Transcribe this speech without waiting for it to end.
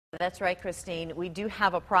That's right, Christine. We do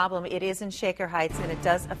have a problem. It is in Shaker Heights, and it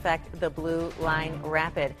does affect the Blue Line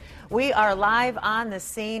Rapid. We are live on the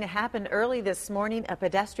scene. It happened early this morning. A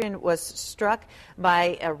pedestrian was struck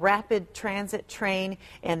by a rapid transit train,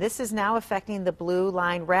 and this is now affecting the Blue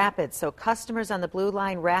Line Rapid. So customers on the Blue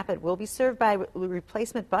Line Rapid will be served by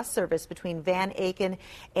replacement bus service between Van Aken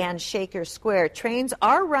and Shaker Square. Trains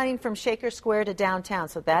are running from Shaker Square to downtown,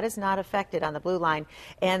 so that is not affected on the Blue Line.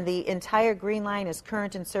 And the entire Green Line is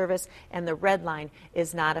current in service, and the Red Line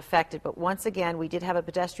is not affected. But once again, we did have a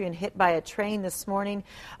pedestrian hit by a train this morning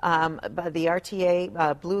by the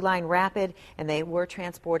RTA Blue Line Rapid, and they were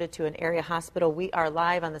transported to an area hospital. We are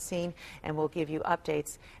live on the scene, and we'll give you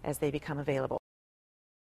updates as they become available.